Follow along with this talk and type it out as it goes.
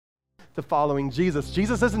to following Jesus.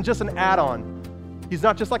 Jesus isn't just an add-on. He's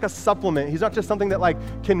not just like a supplement. He's not just something that like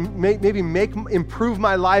can improve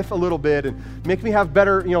my life a little bit and make me have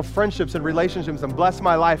better, friendships and relationships and bless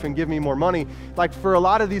my life and give me more money. Like for a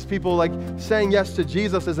lot of these people, like saying yes to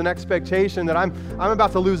Jesus is an expectation that I'm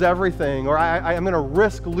about to lose everything, or I'm going to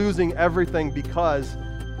risk losing everything because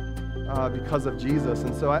of Jesus.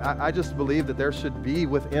 And so I just believe that there should be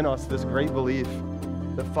within us this great belief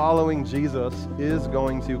that following Jesus is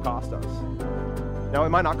going to cost us. Now, it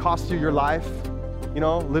might not cost you your life.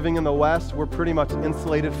 Living in the West, we're pretty much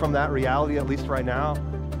insulated from that reality, at least right now.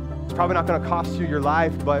 It's probably not going to cost you your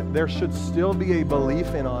life, but there should still be a belief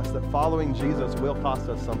in us that following Jesus will cost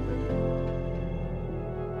us something.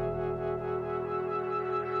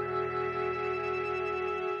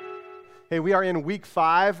 Hey, we are in week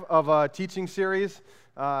 5 of a teaching series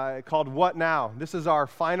called What Now? This is our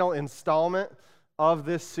final installment of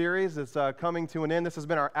this series. It's coming to an end. This has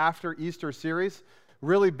been our After Easter series,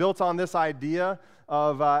 really built on this idea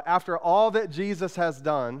of after all that Jesus has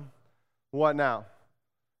done, what now?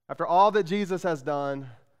 After all that Jesus has done,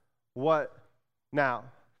 what now?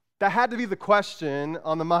 That had to be the question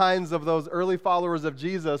on the minds of those early followers of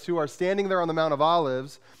Jesus who are standing there on the Mount of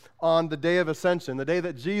Olives on the day of Ascension, the day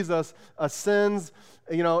that Jesus ascends,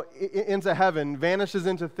 into heaven, vanishes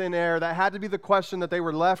into thin air. That had to be the question that they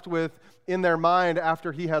were left with in their mind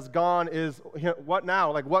after he has gone is, what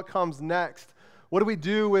now? Like, what comes next? What do we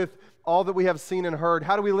do with all that we have seen and heard?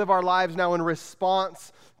 How do we live our lives now in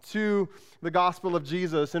response to the gospel of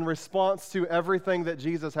Jesus, in response to everything that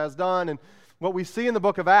Jesus has done? And what we see in the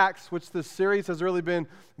book of Acts, which this series has really been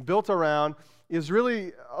built around, is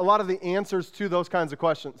really a lot of the answers to those kinds of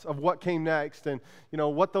questions of what came next and,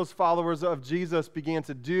 what those followers of Jesus began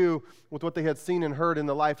to do with what they had seen and heard in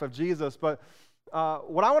the life of Jesus. But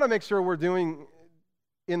what I want to make sure we're doing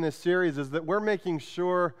in this series is that we're making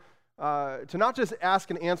sure to not just ask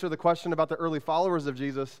and answer the question about the early followers of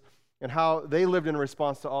Jesus and how they lived in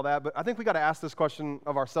response to all that, but I think we got to ask this question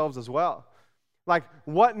of ourselves as well. Like,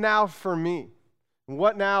 what now for me?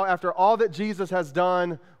 What now after all that Jesus has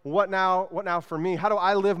done? What now for me? How do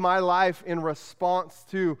I live my life in response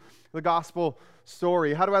to the gospel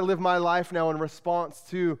story? How do I live my life now in response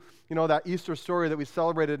to, that Easter story that we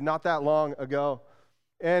celebrated not that long ago?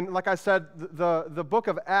 And like I said, the book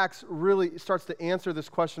of Acts really starts to answer this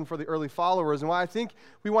question for the early followers. And why I think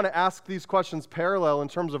we want to ask these questions parallel in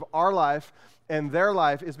terms of our life and their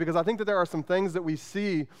life is because I think that there are some things that we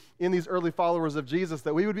see in these early followers of Jesus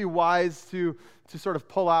that we would be wise to sort of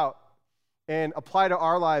pull out and apply to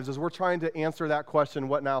our lives as we're trying to answer that question,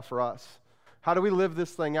 what now for us? How do we live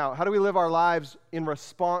this thing out? How do we live our lives in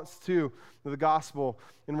response to the gospel,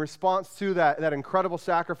 in response to that incredible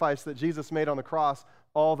sacrifice that Jesus made on the cross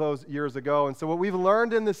all those years ago? And so what we've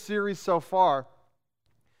learned in this series so far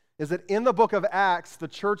is that in the book of Acts, the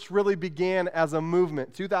church really began as a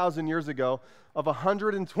movement 2,000 years ago of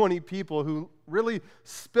 120 people who really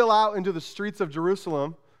spill out into the streets of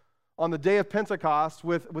Jerusalem on the day of Pentecost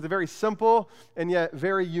with a very simple and yet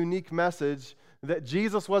very unique message that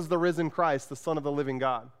Jesus was the risen Christ, the Son of the living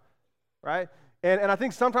God, right? And I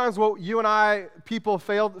think sometimes what you and I, people,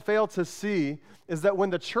 fail to see is that when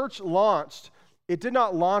the church launched, it did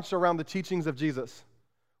not launch around the teachings of Jesus.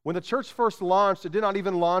 When the church first launched, it did not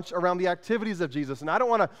even launch around the activities of Jesus. And I don't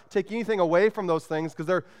want to take anything away from those things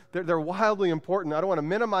because they're wildly important. I don't want to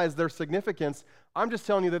minimize their significance. I'm just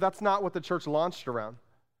telling you that that's not what the church launched around.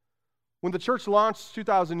 When the church launched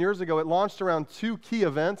 2,000 years ago, it launched around two key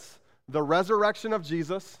events: the resurrection of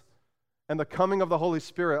Jesus and the coming of the Holy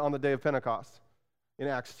Spirit on the day of Pentecost in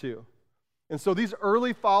Acts 2. And so these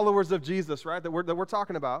early followers of Jesus, right, that we're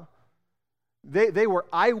talking about, They were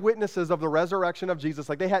eyewitnesses of the resurrection of Jesus.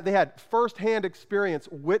 Like they had firsthand experience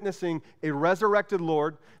witnessing a resurrected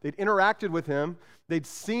Lord. They'd interacted with him. They'd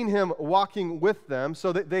seen him walking with them.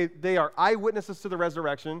 So they are eyewitnesses to the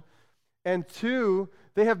resurrection. And two,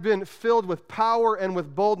 they have been filled with power and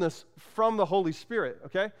with boldness from the Holy Spirit,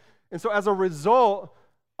 okay? And so as a result,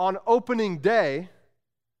 on opening day,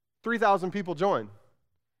 3,000 people join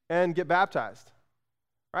and get baptized,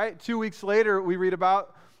 right? 2 weeks later, we read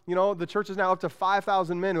about the church is now up to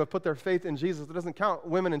 5,000 men who have put their faith in Jesus. It doesn't count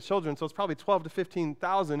women and children, so it's probably 12 to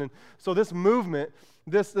 15,000. And so this movement,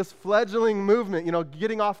 this fledgling movement,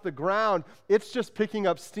 getting off the ground, it's just picking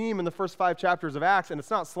up steam in the first 5 chapters of Acts, and it's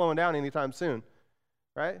not slowing down anytime soon,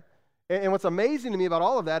 right? And what's amazing to me about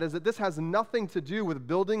all of that is that this has nothing to do with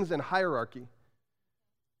buildings and hierarchy,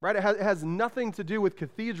 right? It has nothing to do with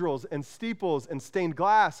cathedrals and steeples and stained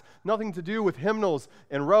glass, nothing to do with hymnals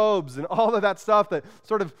and robes and all of that stuff that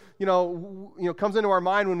sort of, comes into our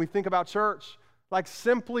mind when we think about church. Like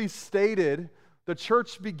simply stated, The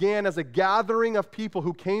church began as a gathering of people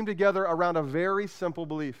who came together around a very simple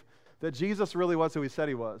belief that Jesus really was who he said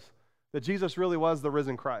he was, that Jesus really was the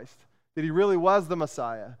risen Christ, that he really was the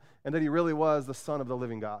Messiah, and that he really was the Son of the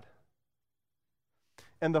living God.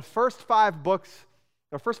 And the first 5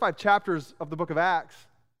 chapters of the book of Acts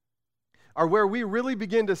are where we really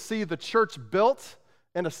begin to see the church built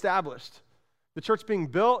and established. The church being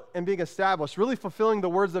built and being established, really fulfilling the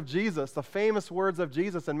words of Jesus, the famous words of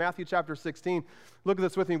Jesus in Matthew chapter 16. Look at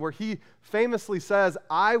this with me, where he famously says,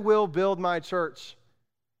 I will build my church,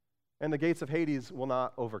 and the gates of Hades will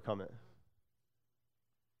not overcome it.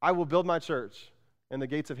 I will build my church, and the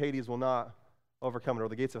gates of Hades will not overcome it, or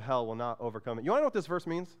the gates of hell will not overcome it. You want to know what this verse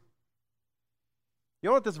means? You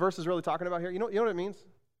know what this verse is really talking about here? You know what it means?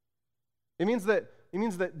 It means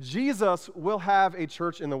that Jesus will have a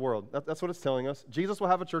church in the world. That's what it's telling us. Jesus will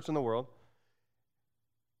have a church in the world.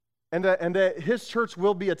 And that his church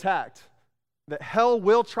will be attacked. That hell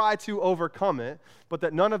will try to overcome it, but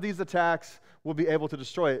that none of these attacks will be able to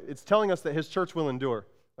destroy it. It's telling us that his church will endure.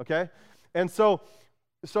 Okay? And so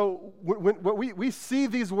when we see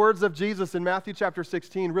these words of Jesus in Matthew chapter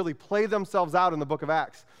 16 really play themselves out in the book of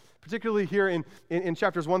Acts. Particularly here in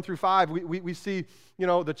chapters 1 through 5, we see,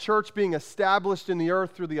 the church being established in the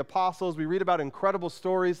earth through the apostles. We read about incredible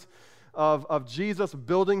stories of Jesus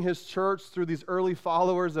building his church through these early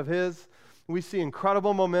followers of his. We see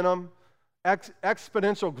incredible momentum,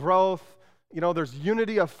 exponential growth. There's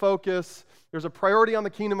unity of focus. There's a priority on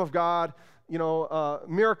the kingdom of God.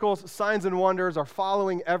 Miracles, signs, and wonders are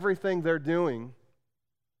following everything they're doing.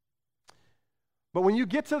 But when you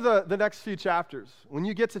get to the next few chapters, when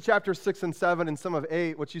you get to chapters 6 and 7 and some of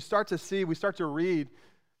 8, what you start to see, we start to read,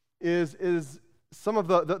 is some of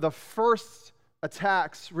the first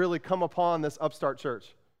attacks really come upon this upstart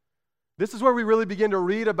church. This is where we really begin to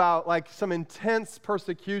read about some intense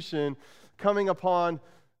persecution coming upon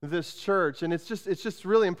this church. And it's just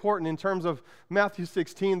really important in terms of Matthew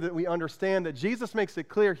 16 that we understand that Jesus makes it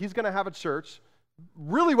clear he's going to have a church.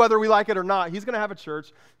 Really, whether we like it or not, he's going to have a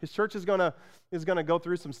church. His church is going to go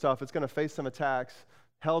through some stuff. It's going to face some attacks.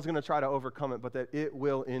 Hell's going to try to overcome it, but that it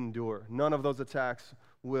will endure. None of those attacks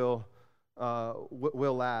will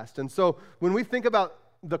last. And so when we think about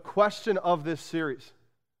the question of this series,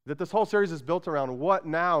 that this whole series is built around what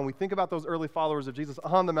now, and we think about those early followers of Jesus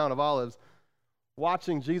on the Mount of Olives,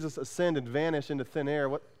 watching Jesus ascend and vanish into thin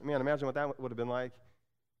air, imagine what that would have been like.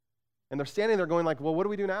 And they're standing there going well, what do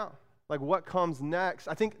we do now? What comes next?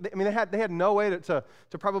 They had no way to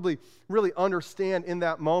probably really understand in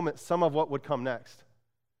that moment some of what would come next.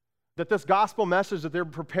 That this gospel message that they're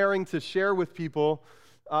preparing to share with people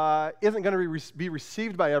isn't going to be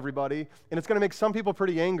received by everybody, and it's going to make some people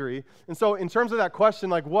pretty angry. And so in terms of that question,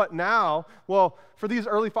 what now? Well, for these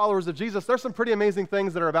early followers of Jesus, there's some pretty amazing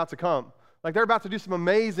things that are about to come. They're about to do some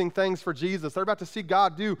amazing things for Jesus. They're about to see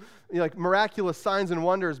God do miraculous signs and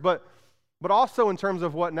wonders, but also in terms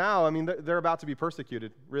of what now, they're about to be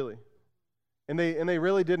persecuted, really. And they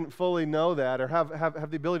really didn't fully know that or have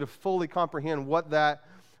the ability to fully comprehend what that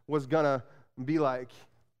was going to be like.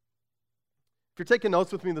 If you're taking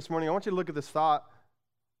notes with me this morning, I want you to look at this thought.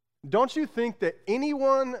 Don't you think that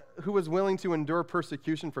anyone who is willing to endure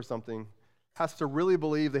persecution for something has to really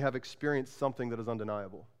believe they have experienced something that is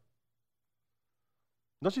undeniable?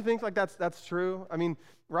 Don't you think that's true?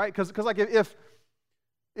 Right? Because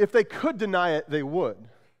if they could deny it, they would.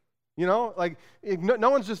 No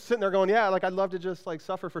one's just sitting there going, yeah, I'd love to just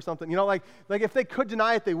suffer for something. If they could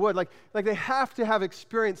deny it, they would. They have to have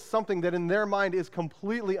experienced something that in their mind is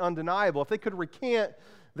completely undeniable. If they could recant,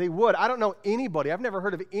 they would. I don't know anybody, I've never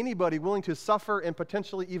heard of anybody willing to suffer and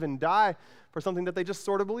potentially even die for something that they just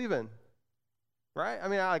sort of believe in. Right?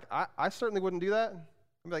 I certainly wouldn't do that.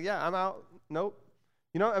 I'd be yeah, I'm out. Nope.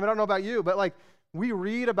 I don't know about you, but we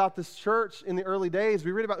read about this church in the early days.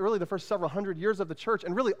 We read about really the first several hundred years of the church,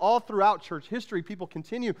 and really all throughout church history, people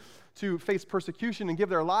continue to face persecution and give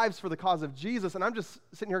their lives for the cause of Jesus. And I'm just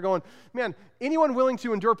sitting here going, man, anyone willing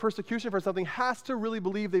to endure persecution for something has to really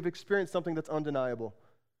believe they've experienced something that's undeniable.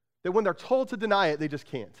 That when they're told to deny it, they just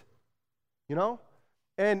can't.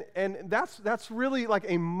 And that's really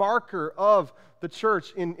a marker of the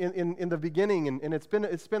church in the beginning, and it's been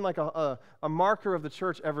a marker of the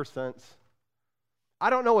church ever since. I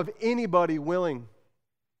don't know of anybody willing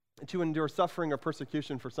to endure suffering or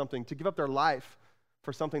persecution for something, to give up their life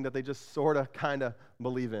for something that they just sort of kind of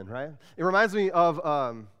believe in, right? It reminds me of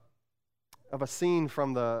a scene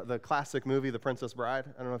from the classic movie, The Princess Bride.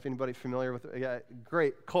 I don't know if anybody's familiar with it. Yeah,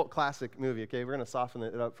 great cult classic movie, okay? We're going to soften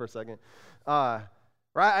it up for a second.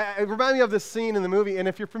 Right? It reminds me of this scene in the movie, and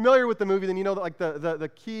if you're familiar with the movie, then you know that the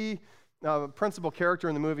key principal character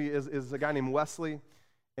in the movie is a guy named Wesley.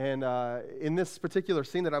 And in this particular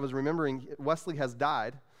scene that I was remembering, Wesley has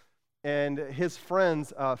died. And his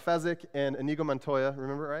friends, Fezzik and Inigo Montoya,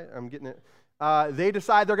 remember, right? I'm getting it. They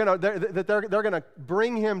decide they're gonna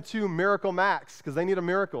bring him to Miracle Max because they need a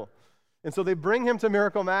miracle. And so they bring him to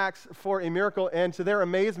Miracle Max for a miracle, and to their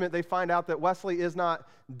amazement, they find out that Wesley is not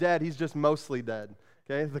dead. He's just mostly dead.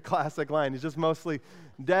 Okay, the classic line. He's just mostly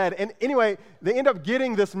dead. And anyway, they end up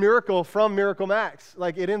getting this miracle from Miracle Max.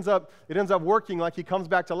 Like it ends up working. Like he comes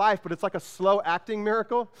back to life, but it's like a slow acting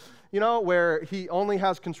miracle, where he only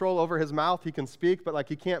has control over his mouth. He can speak, but like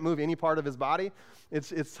he can't move any part of his body.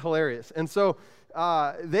 It's hilarious. And so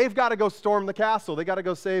they've got to go storm the castle. They got to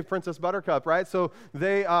go save Princess Buttercup, right? So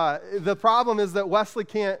the problem is that Wesley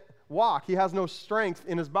can't walk. He has no strength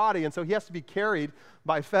in his body, and so he has to be carried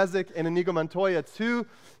by Fezzik and Inigo Montoya to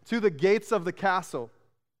the gates of the castle.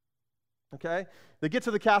 Okay? They get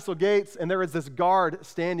to the castle gates, and there is this guard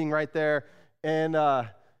standing right there, and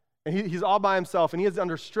he's all by himself, and he is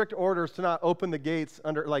under strict orders to not open the gates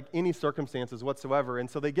under like any circumstances whatsoever. And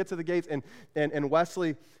so they get to the gates, and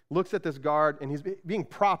Wesley looks at this guard, and he's being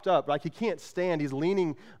propped up. Like he can't stand. He's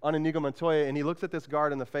leaning on Inigo Montoya, and he looks at this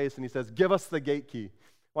guard in the face, and he says, "Give us the gate key."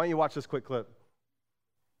 Why don't you watch this quick clip?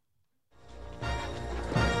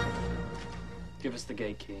 Give us the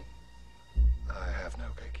gate key. I have no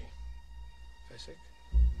gate key. Basic.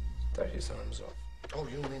 Throw his arms off. Oh,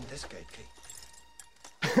 you mean this gate key?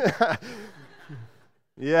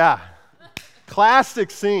 Yeah. Classic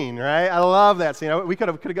scene, right? I love that scene. We could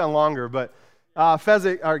have gone longer, but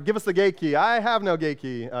Fezzik, or give us the gate key. I have no gate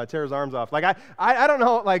key. Tear his arms off. Like I don't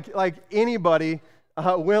know, like anybody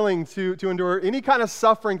willing to endure any kind of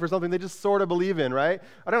suffering for something they just sort of believe in, right?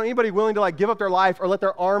 I don't know anybody willing to like give up their life or let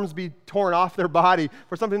their arms be torn off their body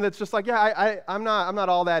for something that's just like, yeah, I'm not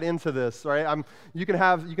all that into this, right? You can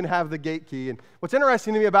have the gate key. And what's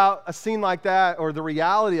interesting to me about a scene like that, or the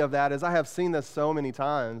reality of that, is I have seen this so many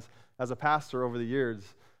times as a pastor over the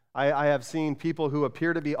years. I have seen people who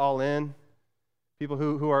appear to be all in, people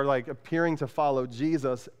who are like appearing to follow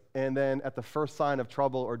Jesus, and then at the first sign of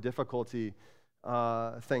trouble or difficulty,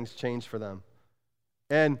 things change for them.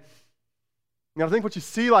 And I think what you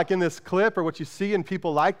see like in this clip, or what you see in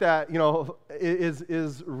people like that,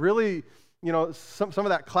 is really, some of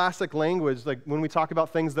that classic language, like when we talk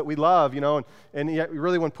about things that we love, and yet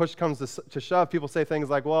really when push comes to shove, people say things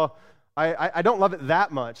like, well, I don't love it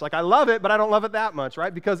that much. Like I love it, but I don't love it that much,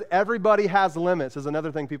 right? Because everybody has limits is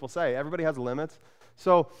another thing people say. Everybody has limits.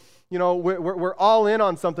 So, we're all in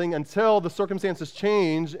on something until the circumstances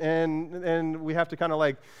change, and we have to kind of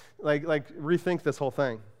like rethink this whole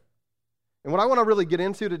thing. And what I want to really get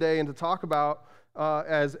into today and to talk about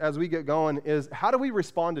as we get going is, how do we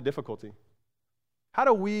respond to difficulty? How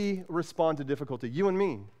do we respond to difficulty? You and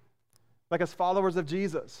me, like as followers of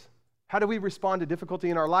Jesus. How do we respond to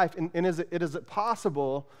difficulty in our life? And is it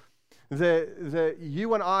possible that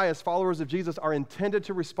you and I, as followers of Jesus, are intended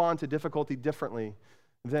to respond to difficulty differently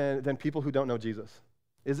than people who don't know Jesus?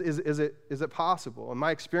 Is it possible? And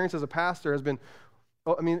my experience as a pastor has been,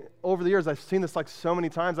 over the years, I've seen this like so many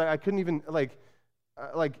times. I couldn't even I'd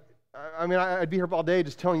be here all day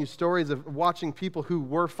just telling you stories of watching people who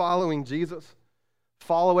were following Jesus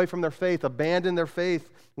fall away from their faith, abandon their faith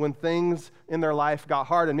when things in their life got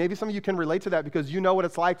hard. And maybe some of you can relate to that because you know what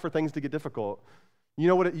it's like for things to get difficult. You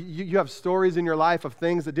know what you have stories in your life of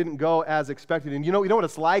things that didn't go as expected, and you know what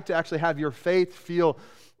it's like to actually have your faith feel,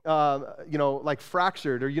 like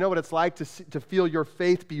fractured, or you know what it's like to feel your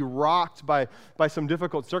faith be rocked by some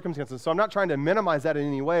difficult circumstances. So I'm not trying to minimize that in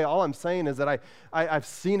any way. All I'm saying is that I've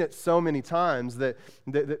seen it so many times that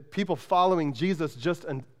people following Jesus just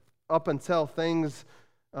up until things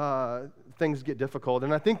get difficult.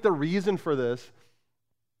 And I think the reason for this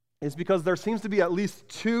is because there seems to be at least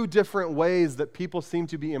two different ways that people seem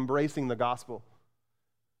to be embracing the gospel.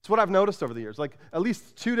 It's what I've noticed over the years, like at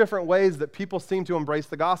least two different ways that people seem to embrace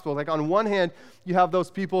the gospel. Like on one hand, you have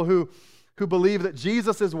those people who believe that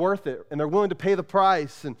Jesus is worth it, and they're willing to pay the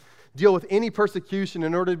price and deal with any persecution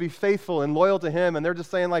in order to be faithful and loyal to him. And they're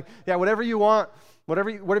just saying like, yeah, whatever you want,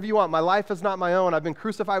 whatever you want. My life is not my own. I've been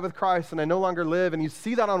crucified with Christ, and I no longer live. And you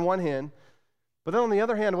see that on one hand. But then on the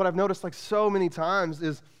other hand, what I've noticed like so many times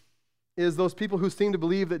is those people who seem to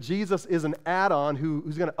believe that Jesus is an add-on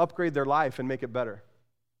who's going to upgrade their life and make it better.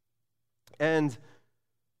 And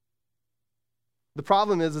the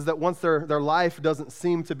problem is that once their life doesn't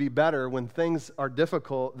seem to be better, when things are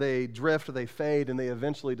difficult, they drift, they fade, and they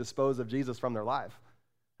eventually dispose of Jesus from their life.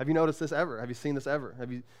 Have you noticed this ever? Have you seen this ever?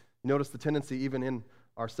 Have you noticed the tendency even in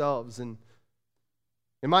ourselves? And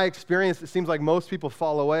in my experience, it seems like most people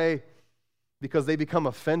fall away because they become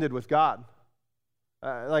offended with God.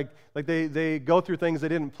 Like they go through things they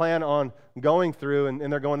didn't plan on going through,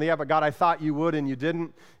 and they're going, yeah, but God, I thought you would and you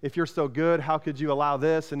didn't. If you're so good, how could you allow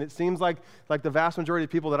this? And it seems like the vast majority of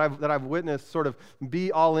people that I've witnessed sort of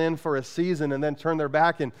be all in for a season and then turn their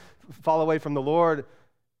back and fall away from the Lord,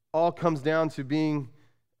 all comes down to being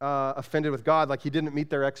offended with God, like he didn't meet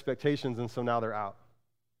their expectations, and so now they're out.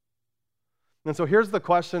 And so here's the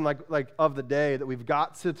question like of the day that we've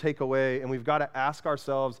got to take away, and we've got to ask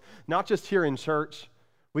ourselves, not just here in church.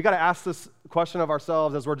 We got to ask this question of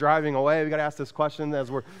ourselves as we're driving away. We got to ask this question as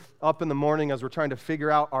we're up in the morning, as we're trying to figure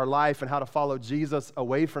out our life and how to follow Jesus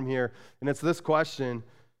away from here. And it's this question: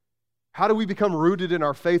 how do we become rooted in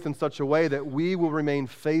our faith in such a way that we will remain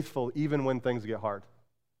faithful even when things get hard?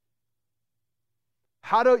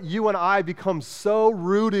 How do you and I become so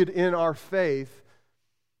rooted in our faith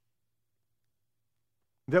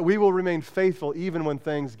that we will remain faithful even when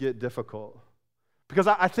things get difficult? Because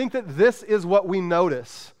I think that this is what we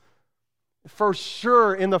notice for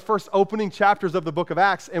sure in the first opening chapters of the book of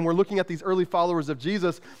Acts, and we're looking at these early followers of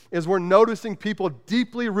Jesus, is we're noticing people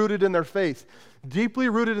deeply rooted in their faith, deeply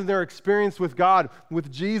rooted in their experience with God,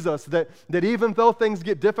 with Jesus, that even though things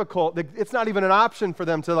get difficult, it's not even an option for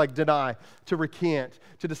them to deny, to recant,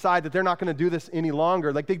 to decide that they're not going to do this any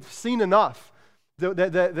longer. Like they've seen enough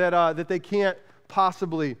that they can't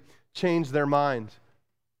possibly change their mind.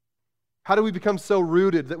 How do we become so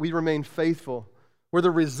rooted that we remain faithful? Where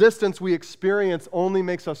the resistance we experience only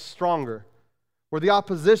makes us stronger. Where the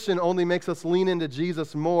opposition only makes us lean into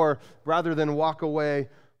Jesus more rather than walk away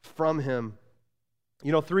from him.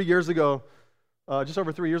 3 years ago, just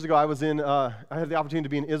over 3 years ago, I had the opportunity to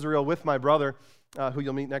be in Israel with my brother, who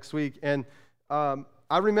you'll meet next week. And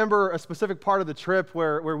I remember a specific part of the trip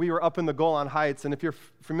where we were up in the Golan Heights. And if you're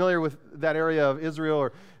familiar with that area of Israel,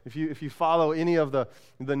 or if you follow any of the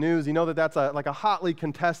news, you know that that's a hotly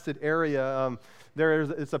contested area.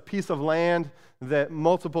 It's a piece of land that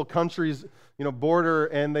multiple countries border,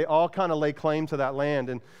 and they all kind of lay claim to that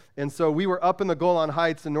land. And so we were up in the Golan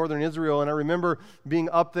Heights in northern Israel, and I remember being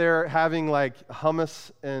up there having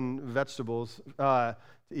hummus and vegetables.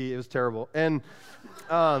 It was terrible. And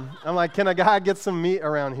I'm like, can a guy get some meat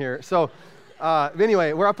around here? So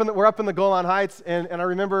anyway, we're up in the Golan Heights, and I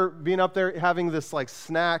remember being up there having this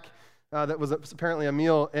snack that was apparently a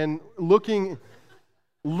meal, and looking.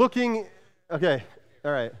 Okay,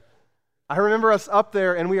 all right. I remember us up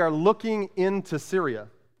there, and we are looking into Syria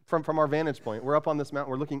from our vantage point. We're up on this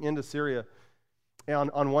mountain. We're looking into Syria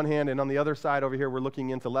on one hand, and on the other side over here, we're looking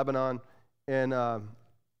into Lebanon. And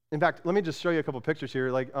in fact, let me just show you a couple pictures here.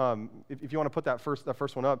 If you want to put that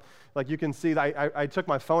first one up, you can see that I took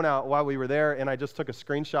my phone out while we were there, and I just took a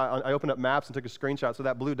screenshot. I opened up maps and took a screenshot. So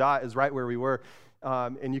that blue dot is right where we were.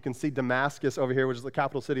 And you can see Damascus over here, which is the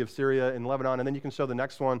capital city of Syria in Lebanon. And then you can show the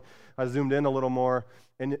next one. I zoomed in a little more.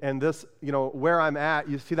 And this, where I'm at,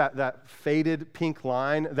 you see that faded pink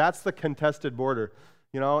line? That's the contested border,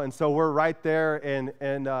 And so we're right there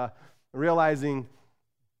and realizing,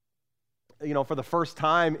 for the first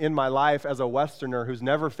time in my life as a Westerner who's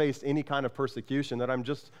never faced any kind of persecution, that I'm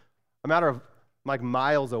a matter of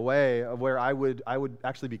miles away of where I would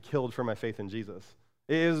actually be killed for my faith in Jesus.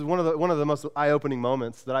 It is one of the most eye-opening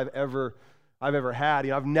moments that I've ever had.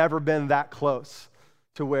 I've never been that close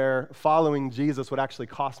to where following Jesus would actually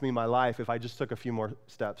cost me my life if I just took a few more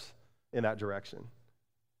steps in that direction.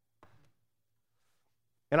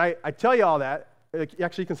 And I tell you all that.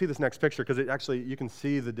 Actually, you can see this next picture because you can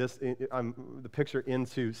see the picture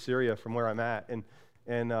into Syria from where I'm at,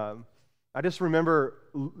 and I just remember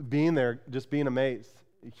being there, just being amazed,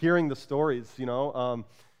 hearing the stories, the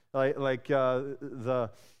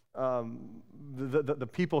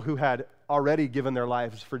people who had already given their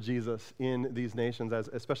lives for Jesus in these nations,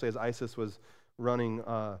 especially as ISIS was running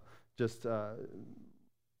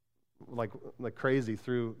like crazy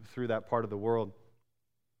through that part of the world.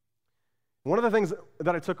 One of the things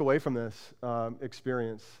that I took away from this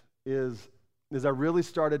experience is I really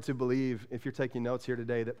started to believe, if you're taking notes here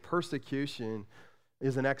today, that persecution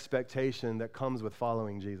is an expectation that comes with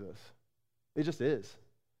following Jesus. It just is.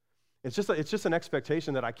 It's just an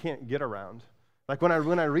expectation that I can't get around. When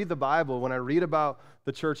I read the Bible, when I read about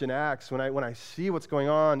the church in Acts, when I see what's going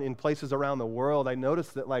on in places around the world, I notice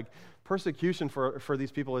that persecution for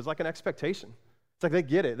these people is like an expectation. It's they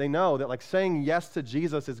get it. They know that saying yes to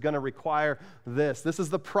Jesus is going to require this. This is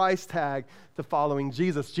the price tag to following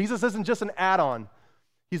Jesus. Jesus isn't just an add-on.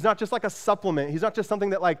 He's not just like a supplement. He's not just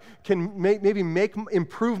something that like can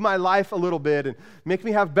improve my life a little bit and make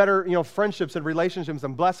me have better, friendships and relationships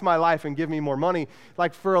and bless my life and give me more money.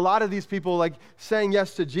 Like for a lot of these people, like saying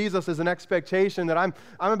yes to Jesus is an expectation that I'm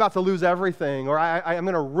about to lose everything, or I'm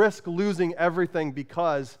going to risk losing everything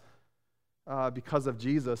because of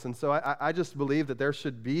Jesus. And so I just believe that there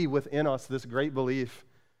should be within us this great belief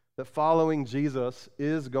that following Jesus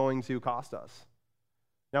is going to cost us.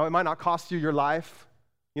 Now, it might not cost you your life.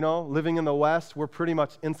 Living in the West, we're pretty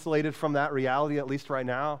much insulated from that reality, at least right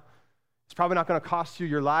now. It's probably not going to cost you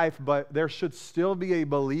your life, but there should still be a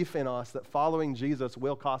belief in us that following Jesus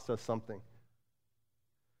will cost us something.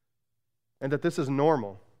 And that this is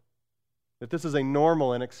normal. That this is a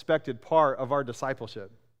normal and expected part of our discipleship.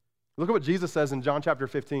 Look at what Jesus says in John chapter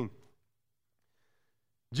 15.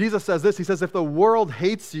 Jesus says this, he says, if the world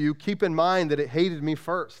hates you, keep in mind that it hated me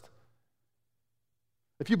first.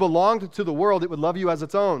 If you belonged to the world, it would love you as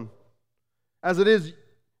its own. As it is,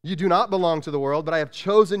 you do not belong to the world, but I have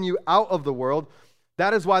chosen you out of the world.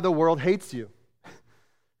 That is why the world hates you.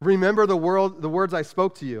 Remember the words I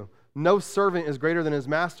spoke to you. No servant is greater than his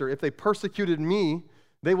master. If they persecuted me,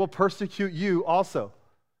 they will persecute you also.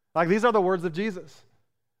 Like these are the words of Jesus,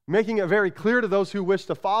 making it very clear to those who wish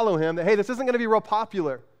to follow him that, hey, this isn't going to be real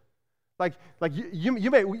popular. Like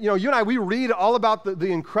you may, you and I, we read all about the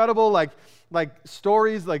incredible, like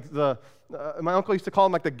stories, like my uncle used to call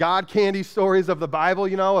them like the God candy stories of the Bible,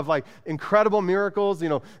 of like incredible miracles,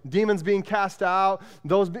 demons being cast out,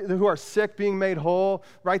 those who are sick being made whole,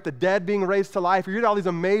 right? The dead being raised to life. You read all these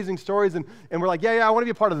amazing stories and we're like, yeah, I want to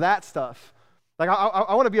be a part of that stuff. Like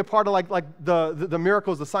I want to be a part of like the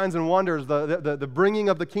miracles, the signs and wonders, the bringing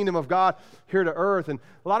of the kingdom of God here to earth. And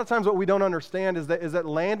a lot of times what we don't understand is that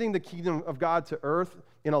landing the kingdom of God to earth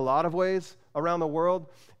in a lot of ways around the world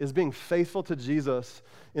is being faithful to Jesus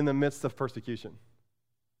in the midst of persecution.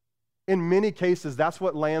 In many cases, that's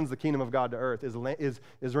what lands the kingdom of God to earth,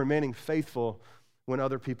 is remaining faithful when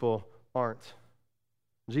other people aren't.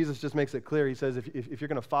 Jesus just makes it clear. He says, if you're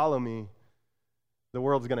going to follow me, the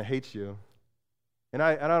world's going to hate you. And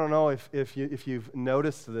I don't know if you've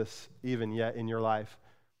noticed this even yet in your life.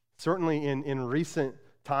 Certainly in recent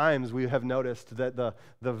times, we have noticed that the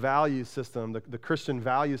value system, the Christian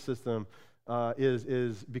value system,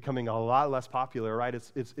 is becoming a lot less popular, right?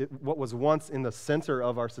 It's what was once in the center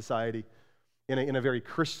of our society, in a very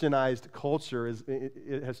Christianized culture,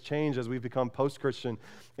 it has changed as we've become post-Christian,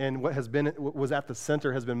 and what was at the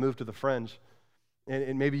center has been moved to the fringe.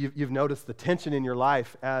 And maybe you've noticed the tension in your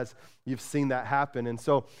life as you've seen that happen. And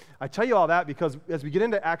so I tell you all that because as we get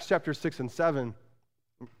into Acts chapter 6 and 7,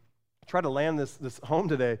 try to land this home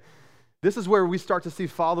today, this is where we start to see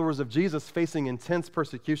followers of Jesus facing intense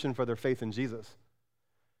persecution for their faith in Jesus.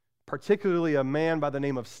 Particularly a man by the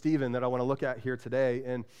name of Stephen that I want to look at here today.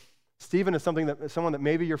 And Stephen is someone that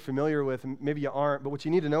maybe you're familiar with, and maybe you aren't, but what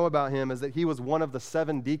you need to know about him is that he was one of the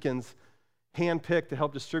 7 deacons handpicked to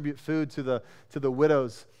help distribute food to the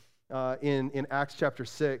widows in Acts chapter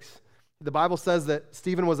 6. The Bible says that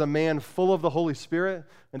Stephen was a man full of the Holy Spirit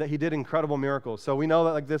and that he did incredible miracles. So we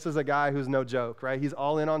know that this is a guy who's no joke, right? He's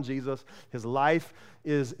all in on Jesus. His life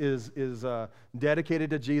is dedicated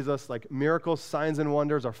to Jesus. Like miracles, signs, and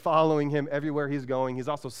wonders are following him everywhere he's going. He's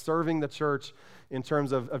also serving the church in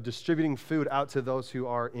terms of distributing food out to those who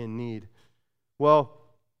are in need. Well,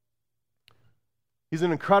 he's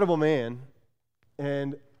an incredible man.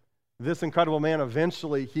 And this incredible man,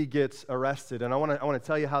 eventually he gets arrested. And I want to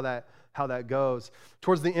tell you how that goes.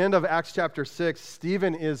 Towards the end of Acts chapter 6,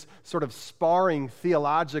 Stephen is sort of sparring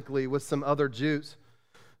theologically with some other Jews.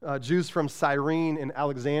 Jews from Cyrene and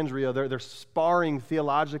Alexandria. They're sparring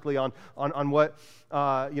theologically on what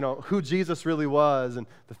who Jesus really was and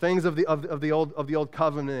the things of the old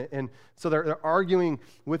covenant. And so they're arguing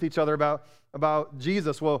with each other about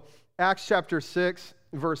Jesus. Well, Acts chapter 6,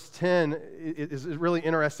 verse 10 is a really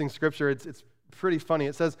interesting scripture. It's pretty funny.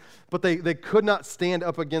 It says, but they could not stand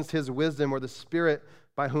up against his wisdom or the Spirit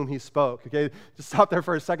by whom he spoke. Okay, just stop there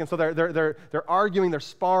for a second. So they're arguing, they're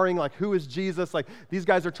sparring, like who is Jesus? Like these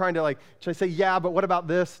guys are trying to say, yeah, but what about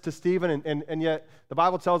this to Stephen? And yet the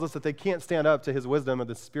Bible tells us that they can't stand up to his wisdom or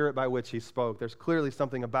the Spirit by which he spoke. There's clearly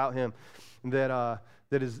something about him that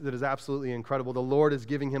is absolutely incredible. The Lord is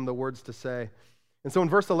giving him the words to say. And so in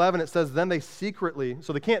verse 11 it says, then they secretly,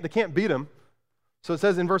 so they can't beat him. So it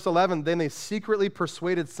says in verse 11, then they secretly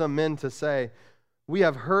persuaded some men to say, we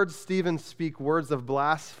have heard Stephen speak words of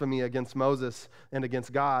blasphemy against Moses and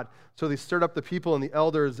against God. So they stirred up the people and the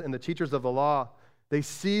elders and the teachers of the law. They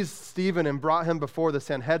seized Stephen and brought him before the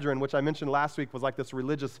Sanhedrin, which I mentioned last week was like this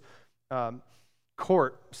religious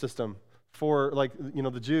court system for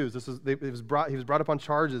the Jews. He was brought up on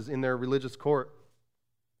charges in their religious court.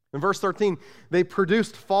 In verse 13, they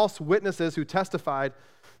produced false witnesses who testified,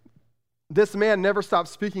 "This man never stopped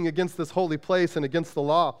speaking against this holy place and against the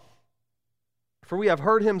law. For we have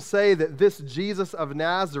heard him say that this Jesus of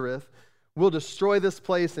Nazareth will destroy this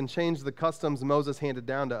place and change the customs Moses handed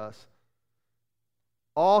down to us."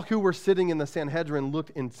 All who were sitting in the Sanhedrin looked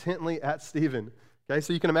intently at Stephen. Okay,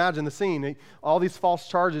 so you can imagine the scene. All these false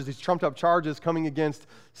charges, these trumped up charges coming against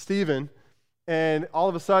Stephen, and all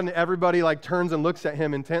of a sudden everybody turns and looks at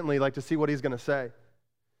him intently to see what he's going to say.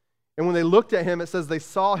 And when they looked at him, it says they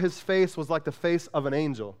saw his face was like the face of an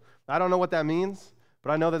angel. I don't know what that means,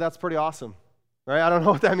 but I know that that's pretty awesome. Right? I don't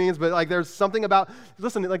know what that means, but there's something about,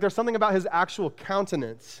 there's something about his actual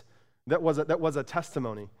countenance that was a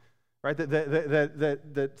testimony, right?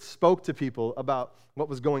 That spoke to people about what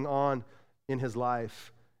was going on in his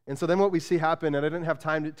life. And so then what we see happen, and I didn't have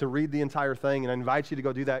time to read the entire thing, and I invite you to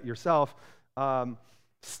go do that yourself.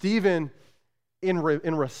 Stephen, in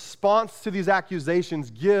response to these accusations,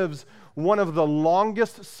 gives one of the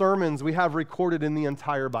longest sermons we have recorded in the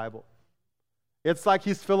entire Bible. It's like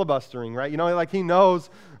he's filibustering, right? He knows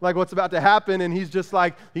what's about to happen, and he's just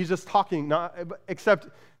talking. Except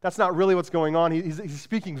that's not really what's going on. He's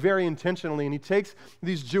speaking very intentionally, and he takes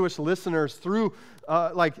these Jewish listeners through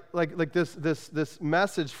this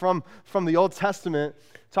message from the Old Testament,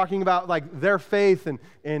 talking about their faith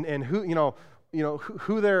and who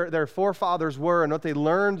who their forefathers were and what they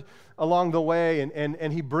learned along the way,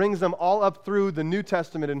 and he brings them all up through the New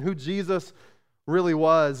Testament and who Jesus really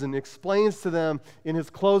was, and explains to them in his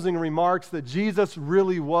closing remarks that Jesus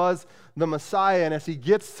really was the Messiah. And as he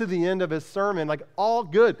gets to the end of his sermon, all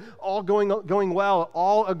good, all going well,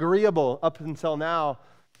 all agreeable up until now,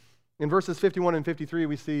 in verses 51 and 53,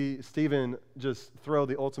 we see Stephen just throw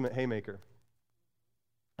the ultimate haymaker.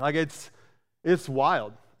 It's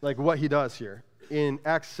wild, what he does here. In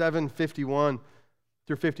Acts 7:51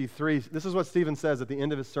 through 53, this is what Stephen says at the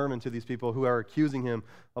end of his sermon to these people who are accusing him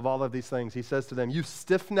of all of these things. He says to them, "You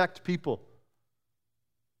stiff-necked people."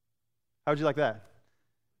 How would you like that?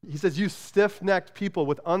 He says, "You stiff-necked people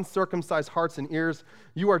with uncircumcised hearts and ears,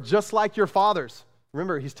 you are just like your fathers."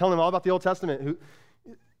 Remember, he's telling them all about the Old Testament.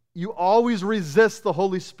 You always resist the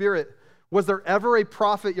Holy Spirit. Was there ever a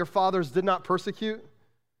prophet your fathers did not persecute?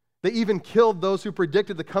 They even killed those who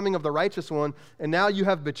predicted the coming of the righteous one, and now you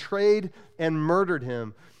have betrayed and murdered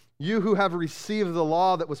him. You who have received the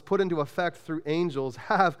law that was put into effect through angels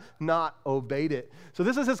have not obeyed it. So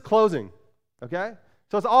this is his closing, okay?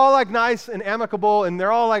 So it's all nice and amicable, and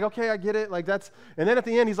they're all okay, I get it, and then at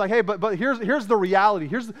the end he's like, hey, but here's the reality.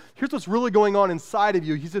 Here's what's really going on inside of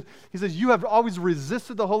you. He says, you have always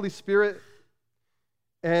resisted the Holy Spirit,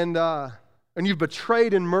 and you've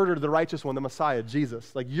betrayed and murdered the righteous one, the Messiah,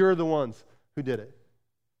 Jesus. You're the ones who did it.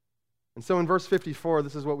 And so in verse 54,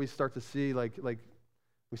 this is what we start to see.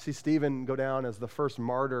 We see Stephen go down as the first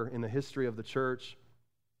martyr in the history of the church.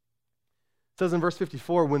 It says in verse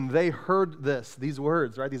 54, when they heard these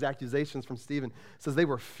words, right, these accusations from Stephen, it says they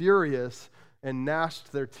were furious and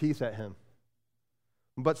gnashed their teeth at him.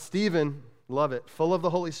 But Stephen, love it, full of the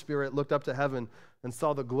Holy Spirit, looked up to heaven and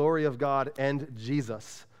saw the glory of God and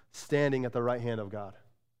Jesus standing at the right hand of God.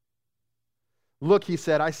 "Look," he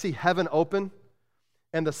said, "I see heaven open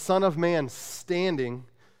and the Son of Man standing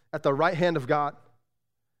at the right hand of God."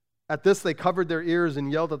 At this they covered their ears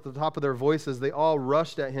and yelled at the top of their voices. They all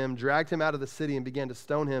rushed at him, dragged him out of the city, and began to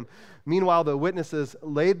stone him. Meanwhile, the witnesses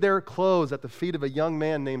laid their clothes at the feet of a young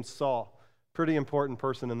man named Saul. Pretty important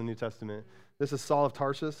person in the New Testament. This is Saul of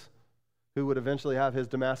Tarsus, who would eventually have his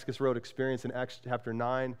Damascus Road experience in Acts chapter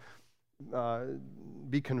 9,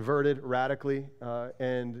 be converted radically,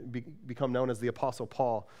 and become known as the Apostle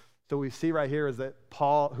Paul. So we see right here is that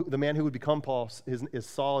Paul, the man who would become Paul, is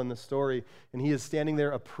Saul in the story, and he is standing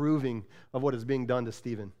there approving of what is being done to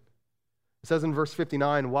Stephen. It says in verse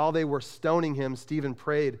 59, while they were stoning him, Stephen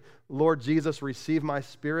prayed, "Lord Jesus, receive my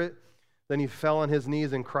spirit." Then he fell on his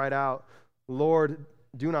knees and cried out, "Lord,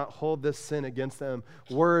 do not hold this sin against them."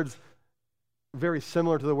 Words very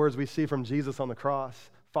similar to the words we see from Jesus on the cross.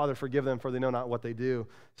 "Father, forgive them, for they know not what they do."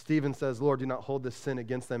 Stephen says, "Lord, do not hold this sin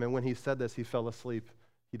against them." And when he said this, he fell asleep.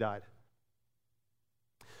 He died.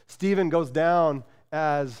 Stephen goes down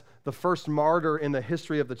as the first martyr in the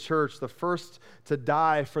history of the church, the first to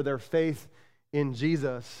die for their faith in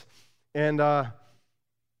Jesus. And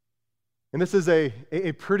this is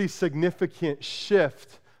a pretty significant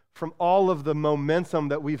shift from all of the momentum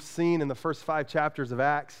that we've seen in the first 5 chapters of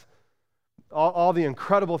Acts. All the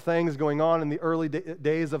incredible things going on in the early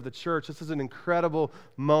days of the church. This is an incredible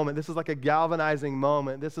moment. This is like a galvanizing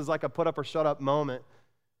moment. This is like a put up or shut up moment.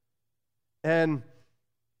 And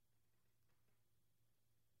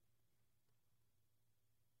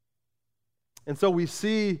so we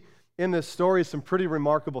see in this story some pretty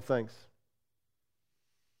remarkable things.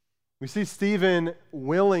 We see Stephen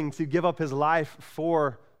willing to give up his life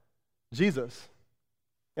for Jesus.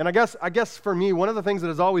 And I guess for me, one of the things that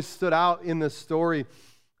has always stood out in this story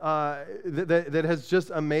that has just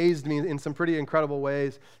amazed me in some pretty incredible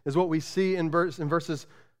ways is what we see in verses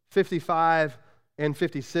 55 and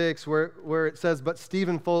 56, where it says, "But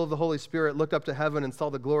Stephen, full of the Holy Spirit, looked up to heaven and saw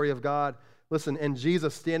the glory of God." Listen, and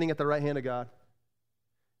Jesus standing at the right hand of God.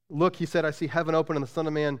 "Look," he said, "I see heaven open and the Son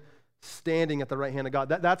of Man standing at the right hand of God."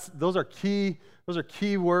 Those are key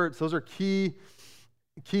words. Those are key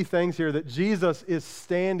things here, that Jesus is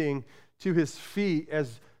standing to his feet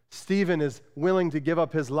as Stephen is willing to give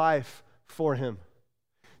up his life for him.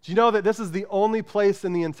 Do you know that this is the only place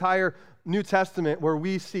in the entire New Testament where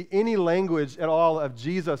we see any language at all of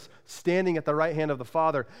Jesus standing at the right hand of the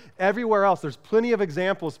Father? Everywhere else, there's plenty of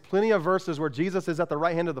examples, plenty of verses where Jesus is at the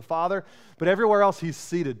right hand of the Father, but everywhere else he's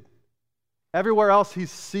seated. Everywhere else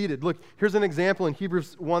he's seated. Look, here's an example in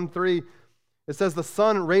Hebrews 1:3. It says, "The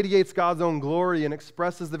Son radiates God's own glory and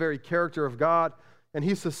expresses the very character of God, and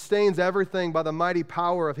he sustains everything by the mighty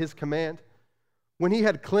power of his command. When he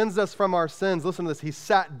had cleansed us from our sins," listen to this, "he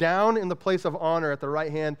sat down in the place of honor at the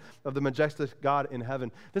right hand of the majestic God in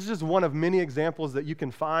heaven." This is just one of many examples that you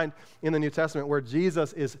can find in the New Testament where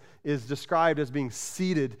Jesus is described as being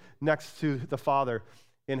seated next to the Father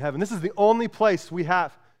in heaven. This is the only place we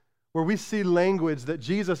have where we see language that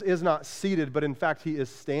Jesus is not seated, but in fact he is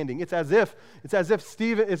standing. It's as if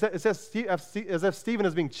Stephen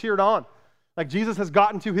is being cheered on. Like Jesus has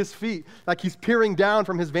gotten to his feet, like he's peering down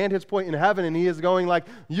from his vantage point in heaven, and he is going like,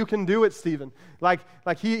 "You can do it, Stephen." Like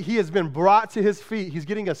he has been brought to his feet. He's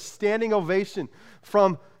getting a standing ovation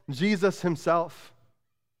from Jesus himself.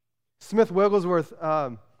 Smith Wigglesworth,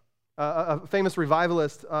 a famous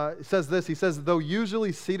revivalist, says this. He says, "Though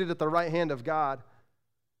usually seated at the right hand of God,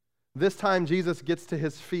 this time Jesus gets to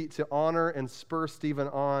his feet to honor and spur Stephen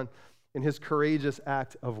on in his courageous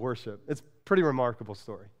act of worship." It's a pretty remarkable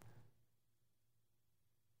story.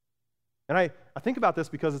 And I think about this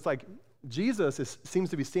because it's like Jesus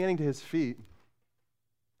seems to be standing to his feet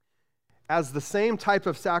as the same type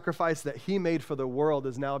of sacrifice that he made for the world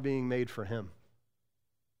is now being made for him.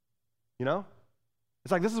 You know?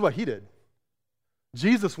 It's like this is what he did.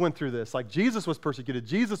 Jesus went through this. Like Jesus was persecuted.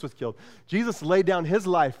 Jesus was killed. Jesus laid down his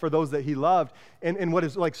life for those that he loved. And what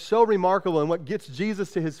is like so remarkable and what gets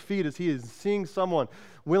Jesus to his feet is he is seeing someone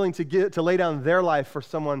willing to lay down their life for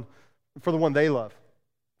the one they love,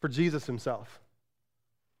 for Jesus himself.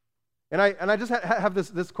 And I just have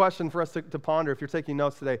this question for us to ponder if you're taking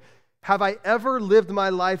notes today. Have I ever lived my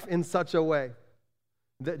life in such a way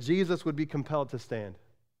that Jesus would be compelled to stand?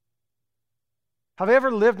 Have I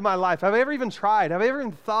ever lived my life? Have I ever even tried? Have I ever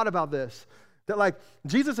even thought about this? That like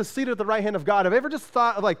Jesus is seated at the right hand of God. Have I ever just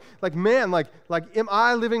thought of like man, am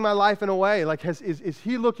I living my life in a way? Like is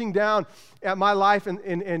he looking down at my life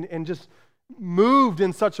and just moved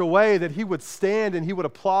in such a way that he would stand and he would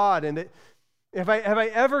applaud? And have I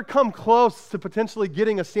ever come close to potentially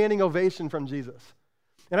getting a standing ovation from Jesus?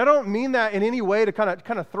 And I don't mean that in any way to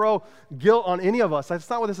kind of throw guilt on any of us. That's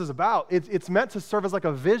not what this is about. It's meant to serve as like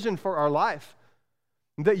a vision for our life.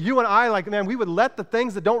 That you and I, we would let the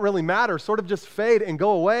things that don't really matter sort of just fade and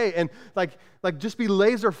go away and like just be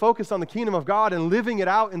laser focused on the kingdom of God and living it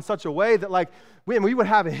out in such a way that we would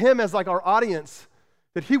have him as like our audience,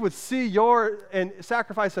 that he would see your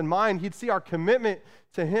sacrifice in mine. He'd see our commitment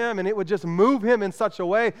to him, and it would just move him in such a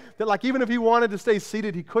way that even if he wanted to stay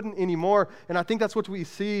seated, he couldn't anymore. And I think that's what we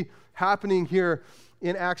see happening here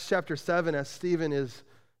in Acts chapter 7 as Stephen is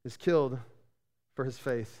killed for his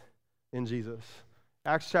faith in Jesus.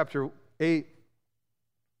 Acts chapter 8,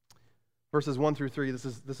 verses 1 through 3,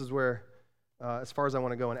 this is where, as far as I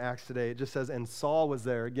want to go in Acts today, it just says, "And Saul was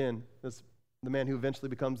there." Again, this the man who eventually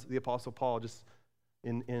becomes the Apostle Paul, just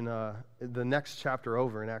in the next chapter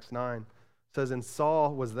over in Acts 9. It says, "And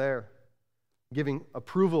Saul was there, giving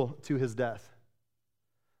approval to his death.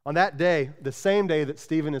 On that day, the same day that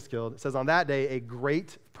Stephen is killed," it says, "on that day, a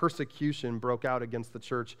great persecution broke out against the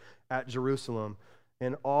church at Jerusalem,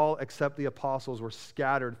 and all except the apostles were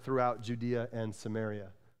scattered throughout Judea and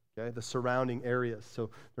Samaria," okay, the surrounding areas. So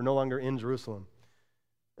they're no longer in Jerusalem,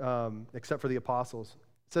 except for the apostles.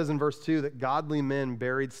 It says in verse 2 that godly men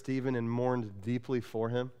buried Stephen and mourned deeply for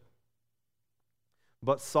him.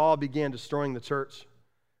 But Saul began destroying the church.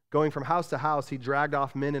 Going from house to house, he dragged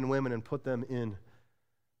off men and women and put them in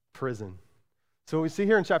prison. So what we see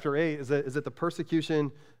here in chapter 8 is that the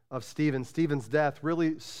persecution of Stephen's death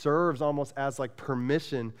really serves almost as like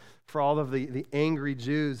permission for all of the angry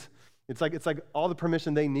Jews. It's like all the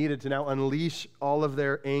permission they needed to now unleash all of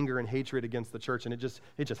their anger and hatred against the church, and it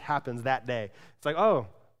just happens that day. It's like, oh,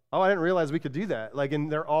 I didn't realize we could do that. Like,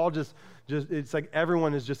 and they're all just it's like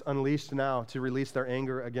everyone is just unleashed now to release their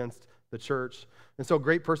anger against the church. And so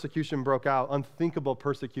great persecution broke out, unthinkable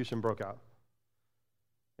persecution broke out.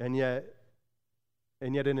 And yet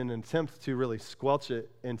in an attempt to really squelch it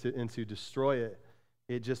and to destroy it,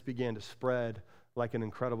 it just began to spread like an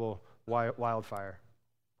incredible wildfire.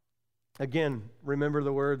 Again, remember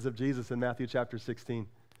the words of Jesus in Matthew chapter 16,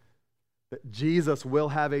 that Jesus will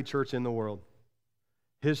have a church in the world.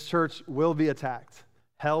 His church will be attacked.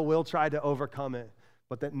 Hell will try to overcome it,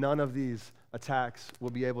 but that none of these attacks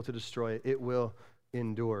will be able to destroy it. It will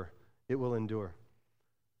endure. It will endure.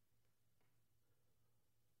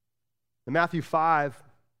 In Matthew 5,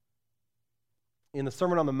 in the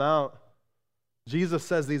Sermon on the Mount, Jesus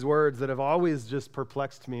says these words that have always just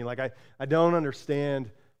perplexed me. Like, I don't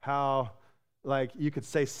understand how, like, you could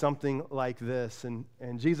say something like this. And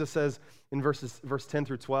Jesus says in verse 10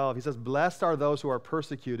 through 12, he says, "Blessed are those who are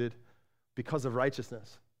persecuted because of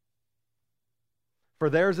righteousness, for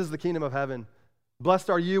theirs is the kingdom of heaven. Blessed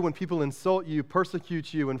are you when people insult you,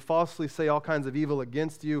 persecute you, and falsely say all kinds of evil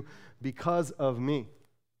against you because of me.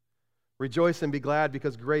 Rejoice and be glad,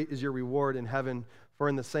 because great is your reward in heaven, for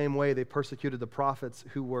in the same way they persecuted the prophets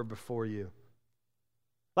who were before you."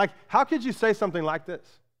 Like, how could you say something like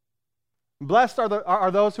this? Blessed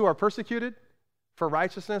are those who are persecuted for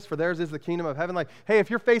righteousness, for theirs is the kingdom of heaven. Like, hey, if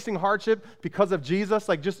you're facing hardship because of Jesus,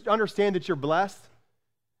 like, just understand that you're blessed.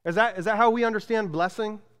 Is that how we understand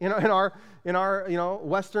blessing in our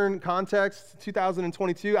Western context,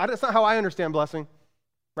 2022? That's not how I understand blessing,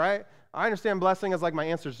 right? I understand blessing as like my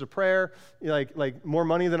answers to prayer, like more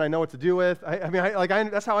money than I know what to do with.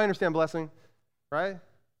 That's how I understand blessing, right?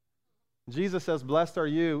 Jesus says, "Blessed are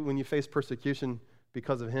you when you face persecution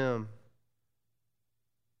because of him."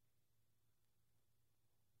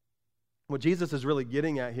 What Jesus is really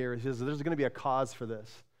getting at here is there's going to be a cause for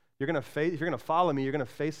this. If you're going to follow me, you're going to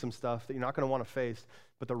face some stuff that you're not going to want to face.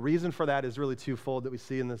 But the reason for that is really twofold that we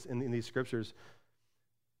see in these scriptures.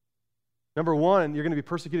 Number one, you're going to be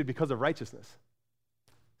persecuted because of righteousness.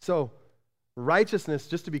 So righteousness,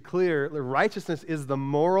 just to be clear, righteousness is that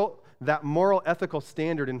moral ethical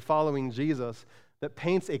standard in following Jesus that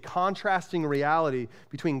paints a contrasting reality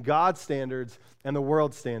between God's standards and the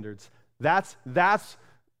world's standards. That's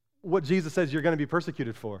what Jesus says you're going to be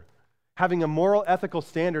persecuted for. Having a moral ethical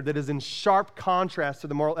standard that is in sharp contrast to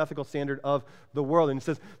the moral ethical standard of the world. And he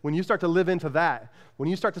says, when you start to live into that, when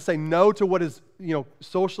you start to say no to what is,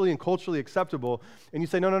 socially and culturally acceptable, and you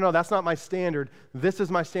say, no, that's not my standard. This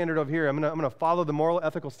is my standard over here. I'm going to follow the moral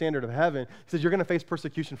ethical standard of heaven. He says, you're going to face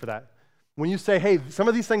persecution for that. When you say, hey, some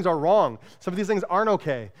of these things are wrong, some of these things aren't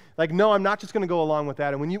okay. Like, no, I'm not just going to go along with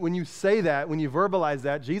that. And when you say that, when you verbalize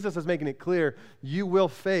that, Jesus is making it clear you will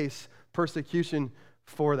face persecution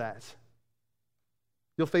for that.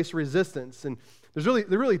 You'll face resistance. And there are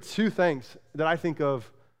really two things that I think of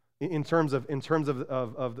in terms of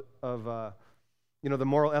the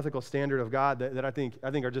moral ethical standard of God that I think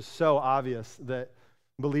are just so obvious that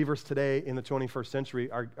believers today in the 21st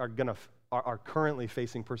century are currently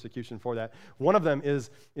facing persecution for that. One of them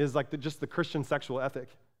is like just the Christian sexual ethic.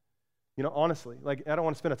 Honestly, like, I don't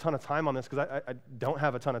want to spend a ton of time on this because I don't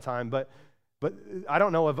have a ton of time, but I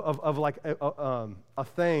don't know of like a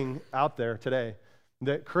thing out there today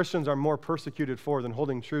that Christians are more persecuted for than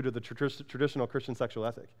holding true to the traditional Christian sexual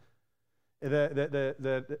ethic.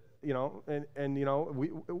 You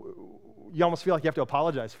almost feel like you have to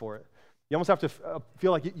apologize for it. You almost have to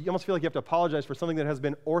feel like you have to apologize for something that has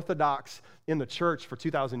been orthodox in the church for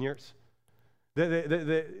 2,000 years.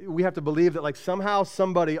 We have to believe that, like, somehow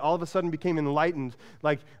somebody all of a sudden became enlightened,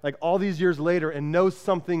 like all these years later, and knows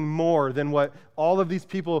something more than what all of these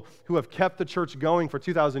people who have kept the church going for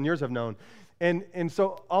 2,000 years have known. And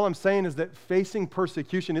so all I'm saying is that facing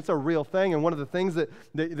persecution, it's a real thing. And one of the things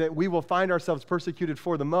that we will find ourselves persecuted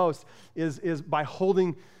for the most is by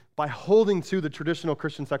holding to the traditional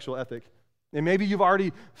Christian sexual ethic. And maybe you've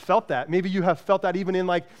already felt that. Maybe you have felt that even in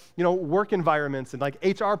work environments and like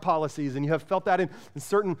HR policies, and you have felt that in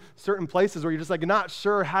certain places where you're just like not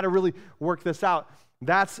sure how to really work this out.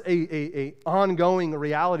 That's a ongoing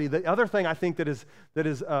reality. The other thing I think that is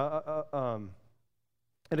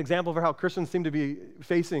an example for how Christians seem to be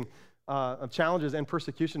facing challenges and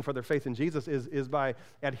persecution for their faith in Jesus is by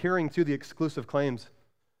adhering to the exclusive claims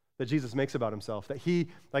that Jesus makes about himself, that he,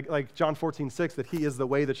 like John 14:6, that he is the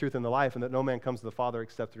way, the truth, and the life, and that no man comes to the Father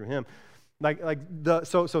except through him.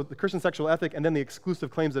 So the Christian sexual ethic and then the exclusive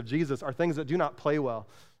claims of Jesus are things that do not play well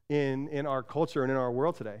in our culture and in our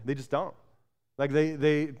world today. They just don't. Like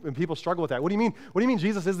and people struggle with that. What do you mean? What do you mean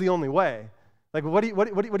Jesus is the only way? Like what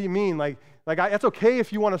do you mean? It's okay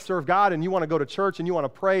if you want to serve God and you want to go to church and you want to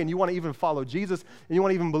pray and you want to even follow Jesus and you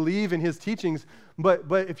want to even believe in his teachings. But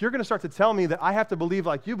if you're going to start to tell me that I have to believe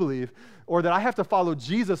like you believe, or that I have to follow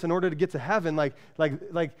Jesus in order to get to heaven,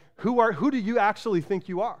 who do you actually think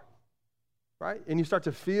you are? Right? And you start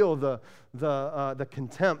to feel the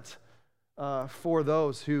contempt for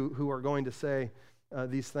those who are going to say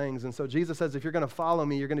these things. And so Jesus says, if you're going to follow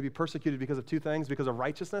me, you're going to be persecuted because of two things: because of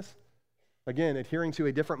righteousness, again, adhering to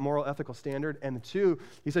a different moral ethical standard, and two,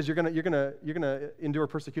 he says you're going to endure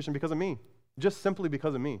persecution because of me, just simply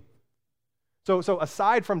because of me. So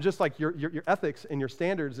aside from just like your ethics and your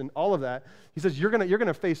standards and all of that, he says you're going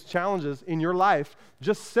to face challenges in your life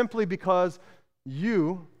just simply because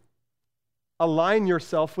you align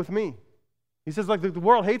yourself with me. He says, like, the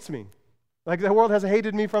world hates me. Like, the world has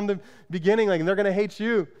hated me from the beginning, and they're going to hate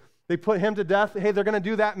you. They put him to death. Hey, they're going to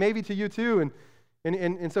do that maybe to you too.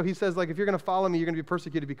 And so he says, like, if you're going to follow me, you're going to be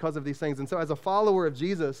persecuted because of these things. And so as a follower of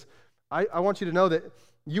Jesus, I want you to know that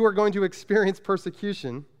you are going to experience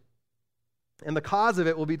persecution, and the cause of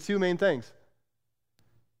it will be two main things: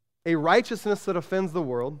 a righteousness that offends the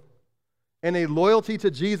world, and a loyalty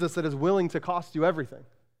to Jesus that is willing to cost you everything.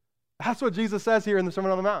 That's what Jesus says here in the